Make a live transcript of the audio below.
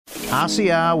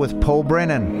RCR with Paul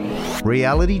Brennan,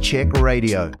 Reality Check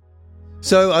Radio.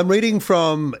 So I'm reading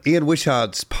from Ian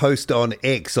Wishart's post on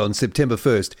X on September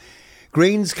 1st.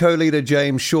 Greens co-leader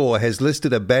James Shaw has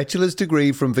listed a bachelor's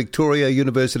degree from Victoria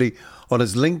University on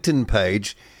his LinkedIn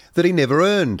page that he never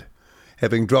earned.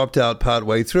 Having dropped out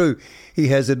partway through, he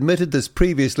has admitted this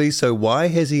previously, so why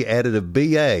has he added a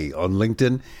BA on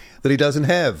LinkedIn that he doesn't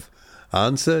have?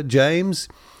 Answer, James.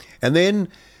 And then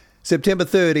September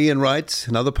 3rd, Ian writes,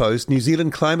 another post, New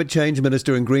Zealand Climate Change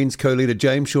Minister and Greens co-leader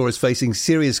James Shaw is facing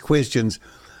serious questions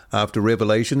after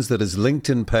revelations that his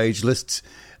LinkedIn page lists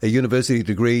a university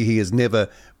degree he has never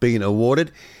been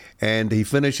awarded. And he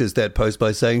finishes that post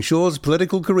by saying Shaw's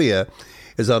political career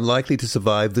is unlikely to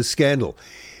survive this scandal.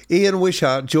 Ian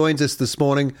Wishart joins us this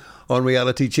morning on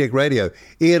Reality Check Radio.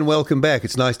 Ian, welcome back.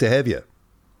 It's nice to have you.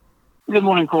 Good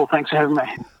morning, Paul. Thanks for having me.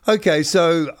 Okay,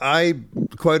 so I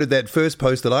quoted that first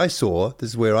post that I saw. This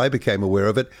is where I became aware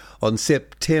of it on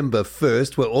September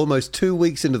 1st. We're almost 2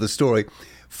 weeks into the story.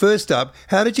 First up,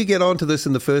 how did you get onto this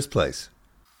in the first place?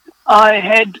 I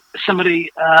had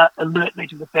somebody alert me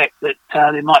to the fact that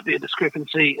there might be a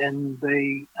discrepancy in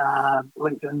the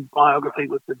LinkedIn biography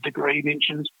with the degree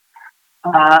mentioned.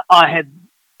 I had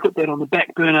put that on the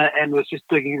back burner and was just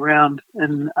digging around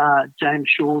in James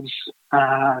Shaw's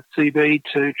CV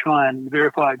to try and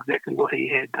verify exactly what he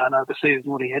had done overseas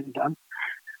and what he hadn't done.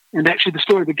 And actually the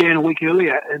story began a week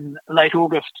earlier in late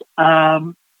August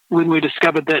when we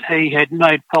discovered that he had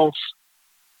made false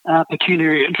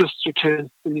pecuniary interest returns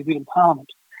to the New Zealand Parliament.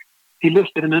 He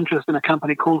listed an interest in a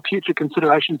company called Future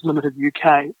Considerations Limited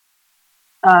UK,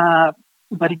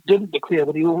 but he didn't declare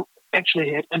that he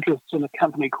actually had interests in a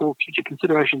company called Future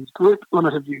Considerations Group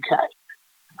Limited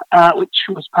UK, which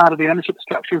was part of the ownership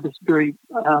structure of this very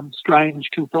strange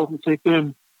consultancy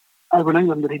firm over in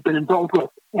England that he'd been involved with.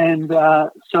 And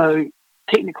so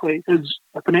technically his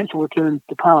financial returns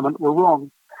to Parliament were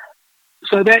wrong.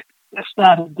 So that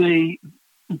started the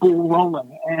ball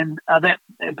rolling, and that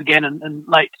began in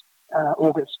late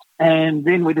August. And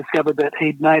then we discovered that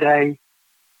he'd made a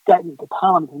statement to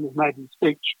Parliament in his maiden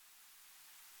speech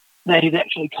that he'd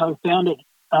actually co-founded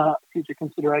Future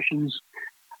Considerations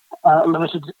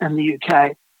Limited in the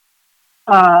UK.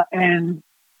 And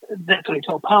that's what he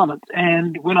told Parliament.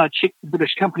 And when I checked the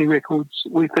British company records,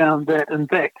 we found that, in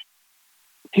fact,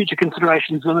 Future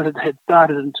Considerations Limited had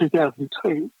started in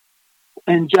 2002,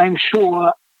 and James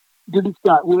Shaw didn't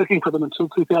start working for them until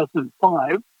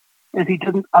 2005, and he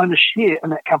didn't own a share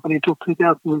in that company until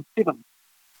 2007.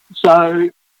 So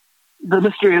the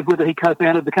mystery of whether he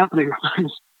co-founded the company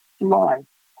remains live.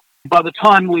 By the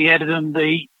time we added in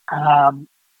the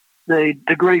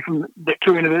degree from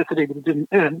Victoria University that he didn't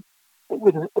earn, it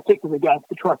was effectively going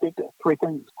to trifecta, three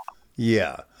things.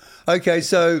 Yeah. Okay,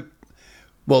 so,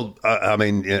 well, I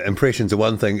mean, impressions are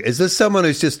one thing. Is this someone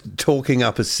who's just talking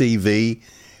up a CV,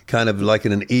 kind of like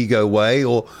in an ego way,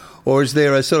 or is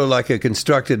there a sort of like a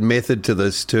constructed method to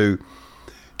this to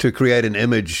create an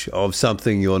image of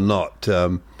something you're not?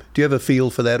 Do you have a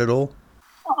feel for that at all?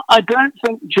 I don't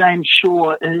think James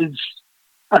Shaw is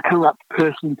a corrupt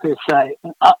person per se.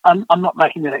 I'm not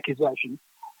making that accusation.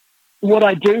 What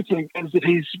I do think is that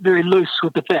he's very loose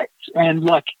with the facts and,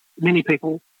 like many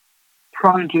people,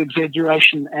 prone to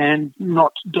exaggeration and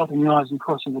not dotting the I's and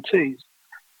crossing the T's.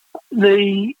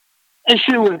 The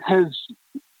issue with his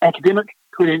academic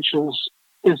credentials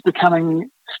is becoming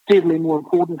steadily more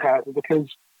important, however, because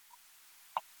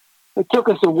it took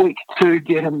us a week to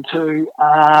get him to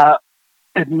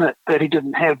admit that he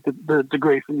didn't have the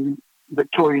degree from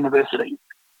Victoria University.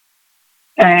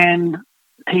 And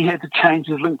he had to change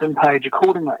his LinkedIn page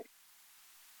accordingly.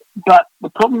 But the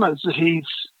problem is that he's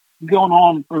gone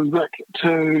on from Vic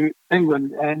to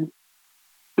England and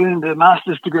earned a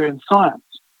master's degree in science.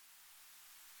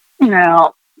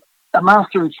 Now, a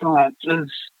master in science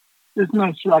is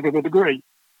no slug of a degree.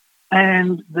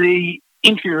 And the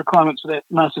entry requirements for that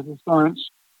master's in science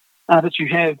are that you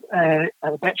have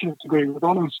a bachelor's degree with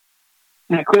honours.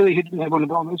 Now, clearly he didn't have one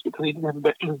of honours because he didn't have a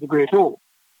bachelor's degree at all.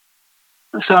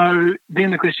 So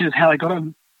then the question is how he got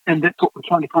him, and that's what we're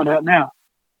trying to find out now.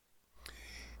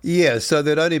 Yeah, so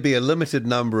there'd only be a limited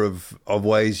number of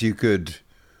ways you could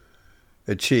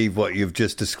achieve what you've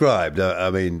just described. I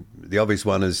mean, the obvious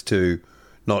one is to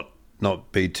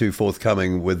not be too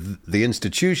forthcoming with the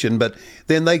institution, but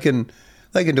then they can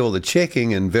do all the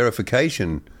checking and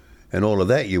verification and all of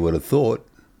that, you would have thought.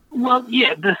 Well,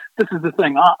 yeah, this is the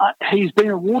thing. He's been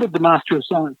awarded the Master of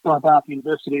Science by Bath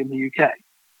University in the UK.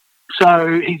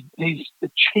 So he's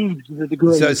achieved the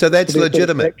degree. So that's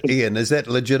legitimate, Ian. Is that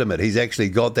legitimate? He's actually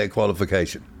got that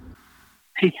qualification.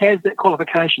 He has that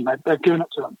qualification. They've given it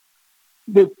to him.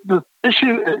 the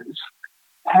issue is,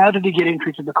 how did he get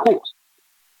entry to the course?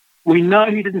 We know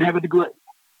he didn't have a degree.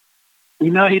 We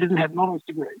know he didn't have an honours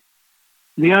degree.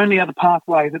 The only other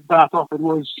pathway that Bath offered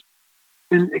was,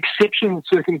 in exceptional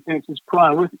circumstances,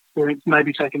 prior work experience may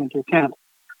be taken into account,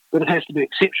 but it has to be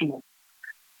exceptional.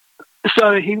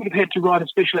 So he would have had to write a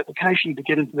special application to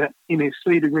get into that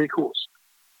MSc degree course.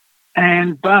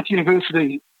 And Bath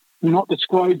University will not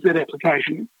disclose that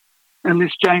application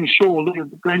unless James Shaw, leader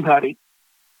of the Green Party,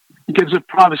 gives a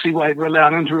privacy waiver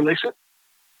allowing him to release it.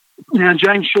 Now,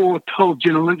 James Shaw told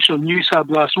General Lynch on News Hub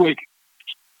last week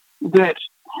that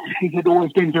he had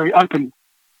always been very open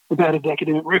about his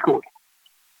academic record.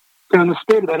 So in the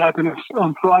spirit of that openness,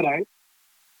 on Friday,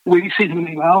 we sent him an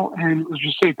email, and it was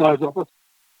received by his office,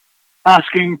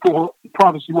 asking for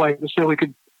privacy waiver so we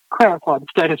could clarify the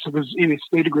status of his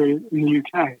MSc degree in the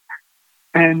UK.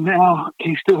 And now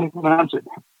he still hasn't answered.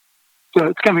 So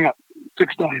it's coming up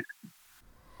 6 days.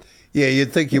 Yeah,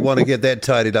 you'd think you want to get that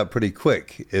tidied up pretty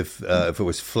quick if it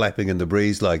was flapping in the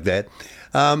breeze like that.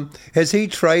 Has he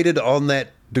traded on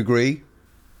that degree?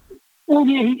 Well,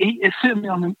 yeah, he is certainly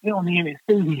on the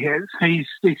MSc he has. He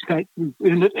states he's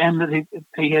earned it and that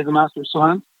he has a Master of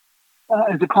Science.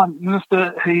 As a Climate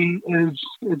Minister, he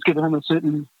is given him a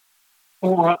certain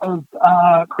aura of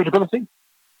credibility.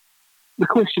 The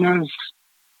question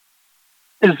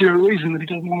is there a reason that he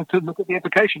doesn't want to look at the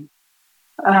application?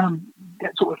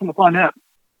 That's what we're going to find out.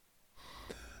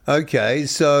 Okay,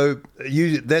 so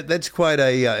that's quite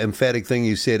a emphatic thing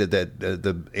you said at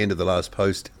the end of the last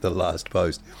post. The last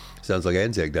post sounds like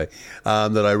Anzac Day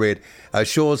that I read.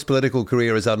 Shaw's political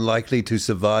career is unlikely to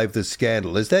survive the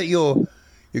scandal. Is that your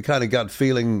kind of gut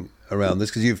feeling around this?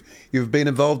 Because you've been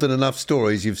involved in enough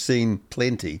stories, you've seen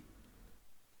plenty.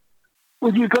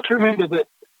 Well, you've got to remember that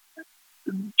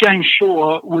James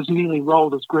Shaw was nearly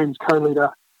rolled as Greens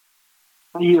co-leader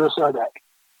a year or so back.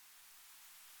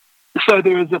 So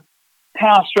there is a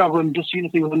power struggle and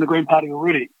disunity within the Green Party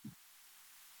already.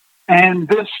 And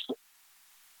this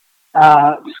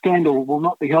scandal will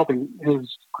not be helping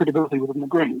his credibility within the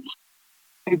Greens,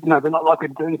 even though they're not likely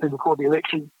to do anything before the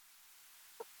election.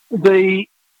 The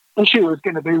issue is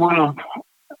going to be one of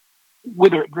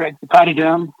whether it drags the party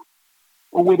down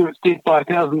or whether it's death by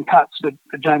 1,000 cuts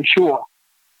for James Shaw.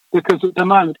 Because at the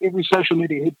moment, every social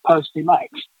media post he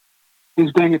makes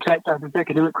is being attacked over his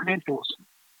academic credentials.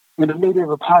 And a leader of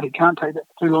a party can't take that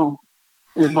for too long,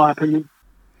 in my opinion.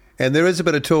 And there is a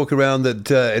bit of talk around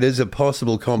that it is a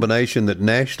possible combination that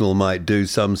National might do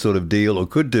some sort of deal or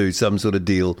could do some sort of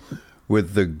deal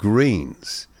with the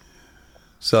Greens.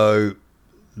 So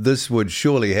this would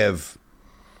surely this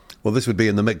would be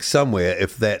in the mix somewhere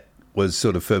if that was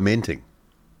sort of fermenting.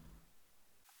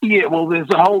 Yeah, well, there's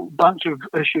a whole bunch of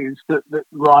issues that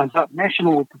rise up.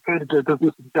 National would prefer to do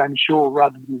business with James Shaw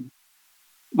rather than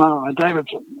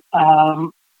Davidson,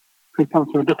 who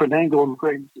comes from a different angle on the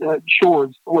Greens. Shaw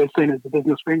is always seen as the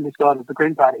business-friendly side of the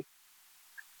Green Party.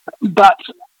 But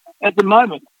at the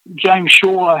moment, James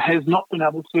Shaw has not been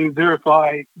able to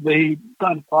verify the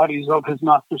bona fides of his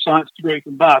Master of Science degree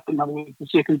from Bath, in other words, the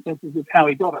circumstances of how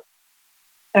he got it.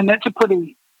 And that's a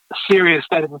pretty serious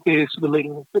state of affairs for the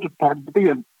leader of the British Party to be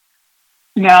in.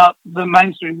 Now, the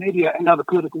mainstream media and other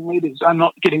political leaders are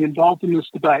not getting involved in this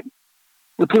debate.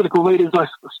 The political leaders, I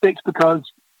suspect, because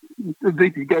the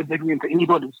deeper you go digging into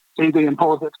anybody's TV and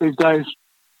politics these days,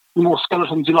 the more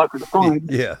skeletons you're likely to find.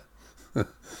 Yeah.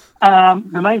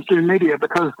 The mainstream media,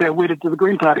 because they're wedded to the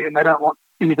Green Party and they don't want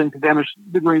anything to damage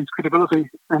the Greens' credibility,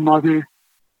 in my view.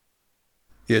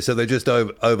 Yeah, so they just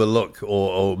overlook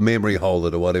or memory hold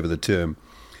it or whatever the term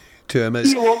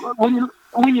is. Yeah, well,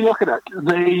 when you look at it,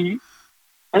 the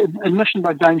admission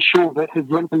by James Shaw that his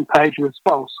LinkedIn page was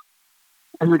false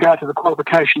in regard to the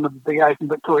qualification of the BA from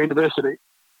Victoria University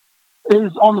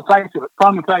is, on the face of it,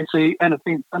 prima facie an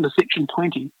offence under Section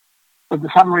 20 of the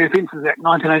Summary Offences Act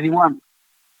 1981.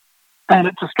 And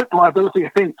it's a strict liability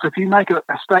offence if you make a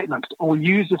statement or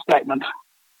use a statement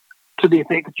to the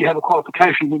effect that you have a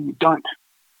qualification when you don't.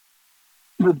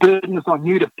 The burden is on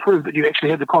you to prove that you actually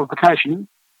have the qualification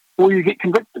or you get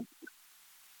convicted.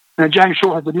 Now, James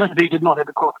Shaw has admitted he did not have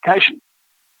the qualification.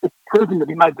 It's proven that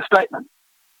he made the statement.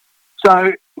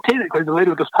 So, technically, the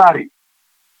leader of this party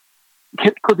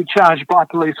could be charged by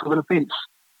police with an offence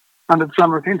under the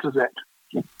Summer Offences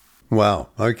Act. Wow,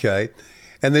 okay.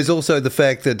 And there's also the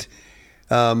fact that,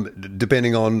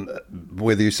 depending on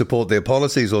whether you support their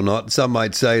policies or not, some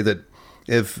might say that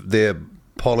if their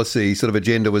policy sort of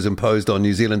agenda was imposed on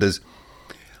New Zealanders,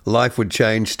 life would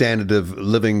change, standard of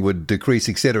living would decrease,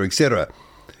 etc., etc.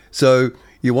 So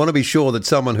you want to be sure that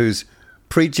someone who's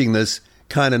preaching this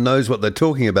kind of knows what they're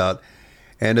talking about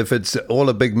And if it's all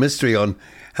a big mystery on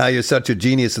how you're such a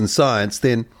genius in science,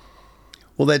 then,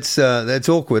 well, that's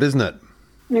awkward, isn't it?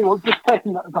 Yeah, well, just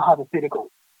taking the hypothetical,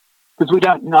 because we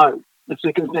don't know the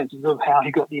circumstances of how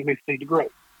he got the MSc degree.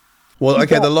 Well,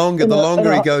 okay, the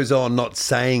longer he goes on not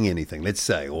saying anything, let's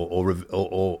say,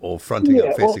 or fronting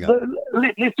up, fessing up.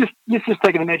 Let's just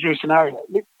take an imaginary scenario.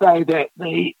 Let's say that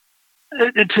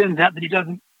it turns out that he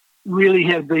doesn't really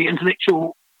have the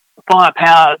intellectual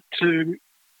firepower to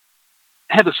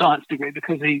have a science degree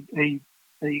because he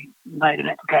made an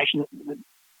application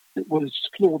that was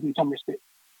flawed in some respect.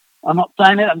 I'm not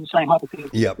saying that, I'm just saying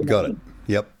hypothetically. Yep, got it.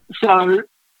 Yep. So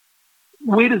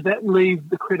where does that leave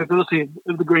the credibility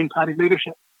of the Green Party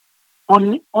leadership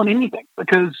on anything?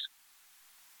 Because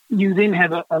you then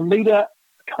have a leader,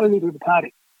 a co-leader of the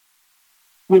party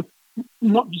with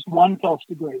not just one false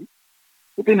degree,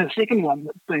 but then a second one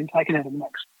that's been taken out of the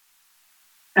mix.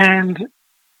 And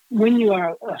when you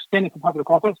are standing for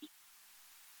public office,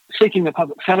 seeking the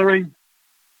public salary,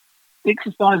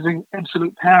 exercising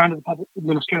absolute power under the public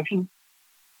administration,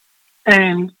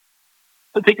 and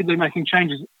effectively making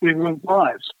changes to everyone's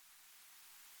lives,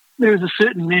 there is a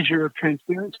certain measure of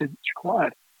transparency that's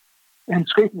required and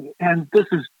scrutiny. And this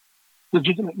is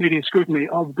legitimate media scrutiny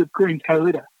of the Green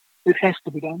co-leader. It has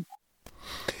to be done.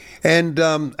 And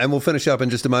we'll finish up in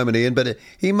just a moment, Ian, but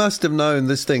he must have known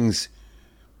this thing's,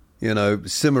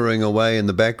 simmering away in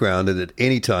the background, and at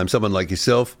any time someone like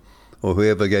yourself or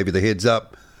whoever gave you the heads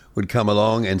up would come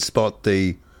along and spot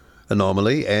the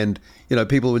anomaly, and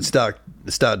people would start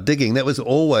digging. That was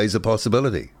always a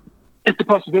possibility. It's a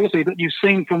possibility that you've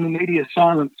seen from the media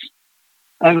silence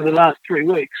over the last 3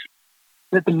 weeks,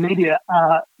 that the media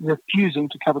are refusing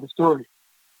to cover the story.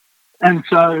 And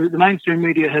so the mainstream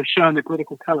media have shown their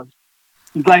political colours.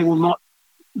 They will not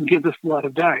give this light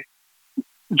of day.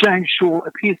 James Shaw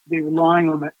appears to be relying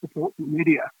on that support from the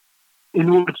media in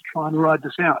order to try and ride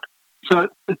this out. So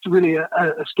it's really a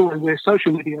story where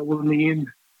social media will, in the end,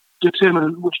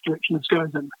 determine which direction this goes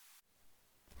in.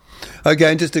 Okay,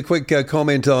 and just a quick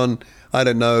comment on, I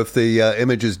don't know if the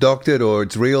image is doctored or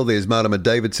it's real. There's Marama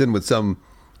Davidson with some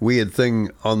weird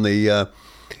thing on the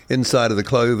inside of the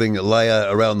clothing layer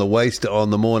around the waist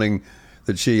on the morning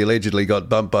that she allegedly got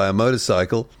bumped by a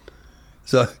motorcycle.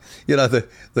 So,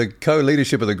 the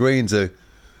co-leadership of the Greens are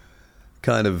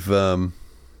kind of,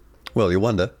 you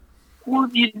wonder. Well,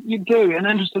 you do, and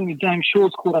interestingly, James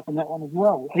Shaw's caught up in that one as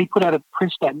well. He put out a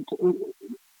press statement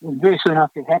very soon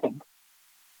after it happened,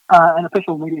 an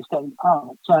official media statement in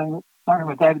Parliament, saying that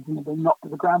Marama Davidson had been knocked to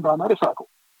the ground by a motorcycle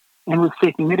and was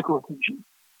seeking medical attention.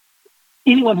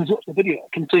 Anyone who's watched the video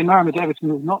can see Marama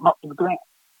Davidson was not knocked to the ground.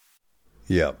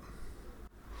 Yeah.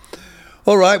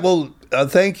 All right, well,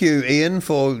 thank you, Ian,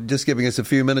 for just giving us a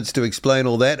few minutes to explain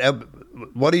all that.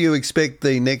 What do you expect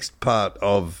the next part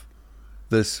of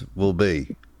this will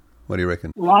be? What do you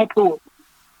reckon? Well, I thought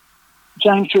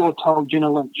James Shaw told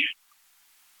Jenna Lynch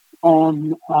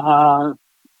on, I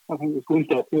think it was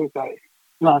Wednesday or Thursday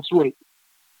last week,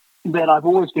 that I've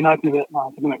always been open about my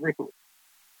academic record.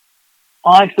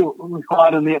 I thought when we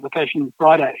filed in the application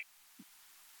Friday,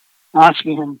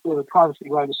 asking him for a privacy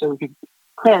waiver so we could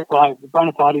clarify the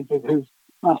bona fides of his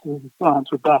Masters of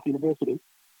Science with Bath University,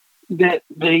 that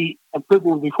the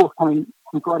approval will be forthcoming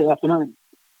on Friday afternoon.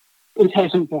 It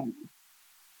hasn't been.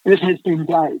 It has been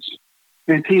days.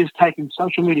 And he has taken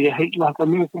social media heat like I've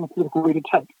never seen a political leader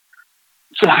take.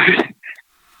 So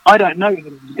I don't know whether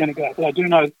this is going to go, but I do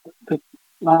know that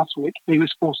last week he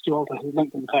was forced to alter his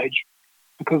LinkedIn page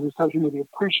because of social media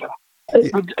pressure.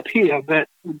 It would appear that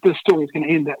this story is going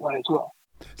to end that way as well.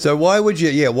 So why would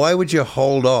you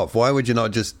hold off? Why would you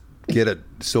not just get it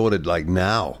sorted like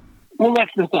now? Well,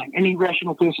 that's the thing. Any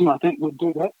rational person, I think, would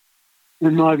do that,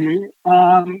 in my view.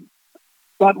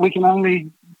 But we can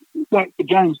only wait for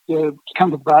James to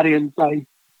come to the party and say,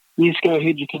 yes, go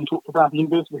ahead, you can talk to Bath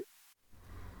University.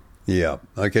 Yeah.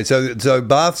 Okay. So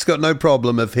Bath's got no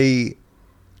problem if he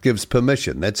gives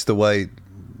permission. That's the way.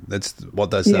 That's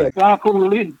what they say. Yeah, Bath will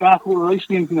release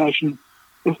the information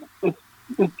if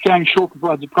James Shaw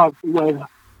provides a privacy waiver.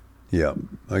 Yeah.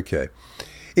 Okay.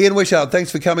 Ian Wishart,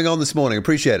 thanks for coming on this morning.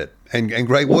 Appreciate it. And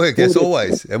great work, as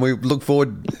always. And we look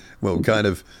forward, kind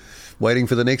of waiting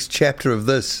for the next chapter of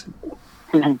this.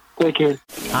 Take care.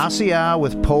 RCR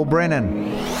with Paul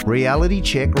Brennan. Reality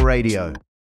Check Radio.